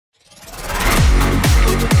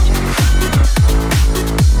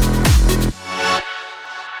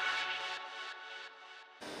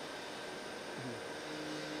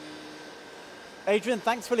Adrian,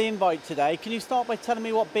 thanks for the invite today. Can you start by telling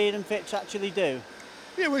me what Beard and Fitch actually do?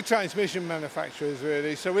 Yeah, we're transmission manufacturers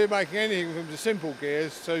really, so we're making anything from the simple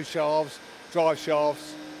gears, so shafts, drive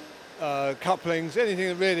shafts, couplings, anything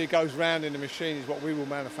that really goes round in the machine is what we will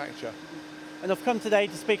manufacture. And I've come today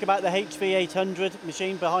to speak about the HV800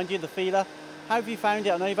 machine behind you, the Feeler. How have you found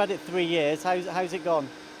it? I know you've had it 3 years. How's it gone?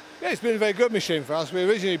 Yeah, it's been a very good machine for us. We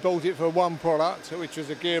originally bought it for one product, which was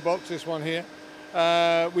a gearbox, this one here.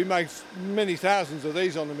 We made many thousands of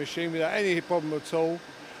these on the machine without any problem at all.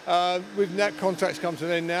 With that contracts come to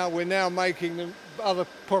an end now, we're now making the other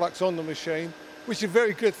products on the machine, which is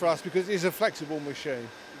very good for us because it is a flexible machine.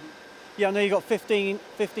 Yeah, I know you've got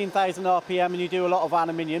 15,000 RPM and you do a lot of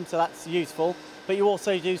aluminium, so that's useful. But you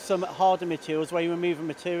also do some harder materials where you remove a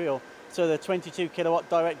material. So the 22 kilowatt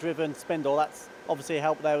direct driven spindle, that's obviously a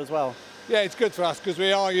help there as well. Yeah, it's good for us because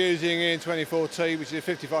we are using EN24T, which is a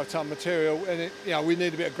 55 tonne material, and we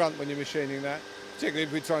need a bit of grunt when you're machining that, particularly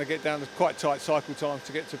if we're trying to get down to quite tight cycle times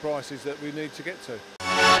to get to prices that we need to get to.